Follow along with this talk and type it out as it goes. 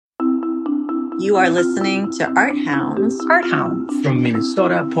You are listening to Art Hounds. Art Hounds. From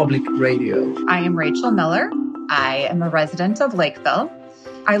Minnesota Public Radio. I am Rachel Miller. I am a resident of Lakeville.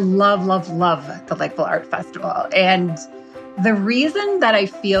 I love the Lakeville Art Festival. And the reason that I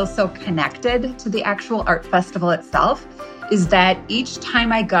feel so connected to the actual art festival itself is that each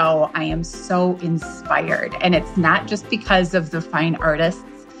time I go, I am so inspired. And it's not just because of the fine artists,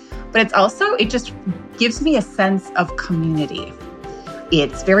 but it's also, it just gives me a sense of community.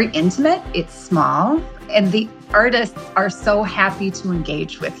 It's very intimate, it's small, and the artists are so happy to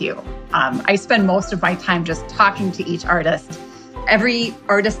engage with you. I spend most of my time just talking to each artist. Every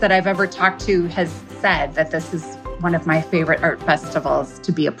artist that I've ever talked to has said that this is one of my favorite art festivals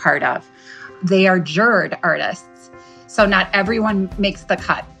to be a part of. They are juried artists, so not everyone makes the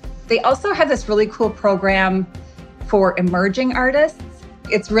cut. They also have this really cool program for emerging artists.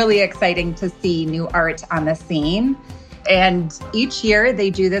 It's really exciting to see new art on the scene. And each year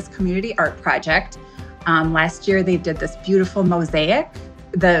they do this community art project. Last year they did this beautiful mosaic.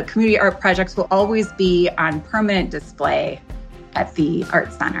 The community art projects will always be on permanent display at the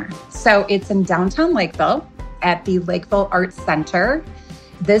Art Center. So it's in downtown Lakeville at the Lakeville Arts Center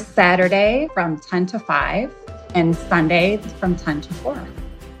this Saturday from 10 to 5 and Sunday from 10 to 4.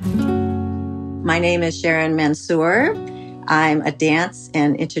 My name is Sharon Mansour. I'm a dance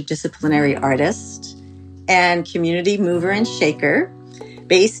and interdisciplinary artist and community mover and shaker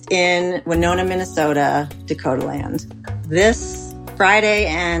based in Winona, Minnesota, Dakota Land. This Friday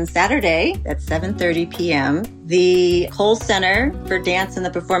and Saturday at 7:30 p.m., the Cole Center for Dance and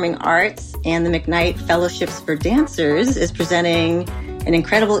the Performing Arts and the McKnight Fellowships for Dancers is presenting an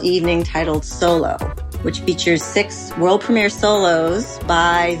incredible evening titled Solo, which features 6 world premiere solos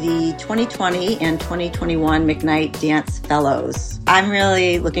by the 2020 and 2021 McKnight Dance Fellows. I'm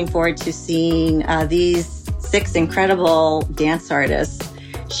really looking forward to seeing these 6 incredible dance artists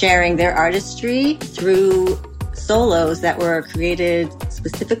sharing their artistry through solos that were created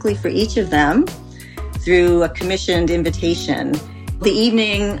specifically for each of them through a commissioned invitation. The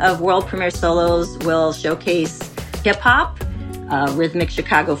evening of world premiere solos will showcase hip-hop, rhythmic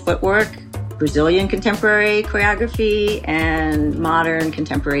Chicago footwork, Brazilian contemporary choreography, and modern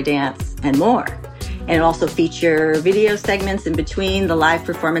contemporary dance, and more. And it'll also feature video segments in between the live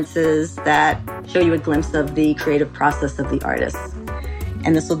performances that show you a glimpse of the creative process of the artists.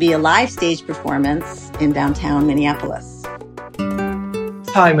 And this will be a live stage performance in downtown Minneapolis.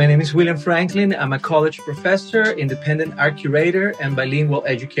 Hi, my name is William Franklin. I'm a college professor, independent art curator, and bilingual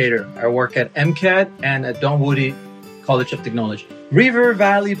educator. I work at MCAD and at Dunwoody College of Technology. River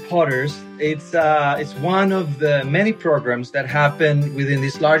Valley Potters, it's one of the many programs that happen within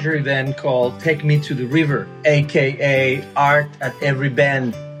this larger event called Take Me to the River, aka Art at Every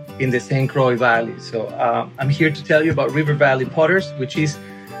Bend in the St. Croix Valley. So I'm here to tell you about River Valley Potters, which is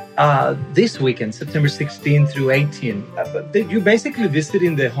this weekend, September 16 through 18. You basically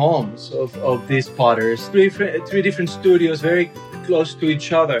visiting the homes of these potters, three different studios very close to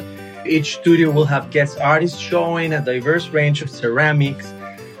each other. Each studio will have guest artists showing a diverse range of ceramics.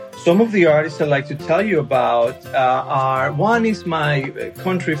 Some of the artists I'd like to tell you about are, one is my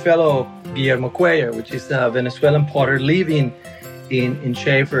country fellow, Guillermo Cuellar, which is a Venezuelan potter living in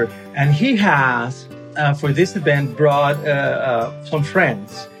Schaefer. And he has, for this event, brought some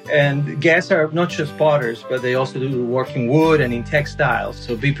friends. And guests are not just potters, but they also do work in wood and in textiles.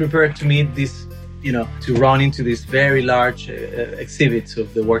 So be prepared to meet this, to run into these very large exhibits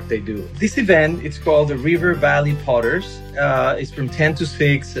of the work they do. This event, it's called the River Valley Potters. It's from 10 to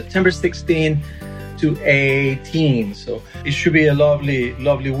 6, September 16 to 18. So it should be a lovely,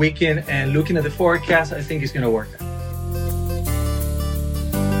 lovely weekend. And looking at the forecast, I think it's going to work out.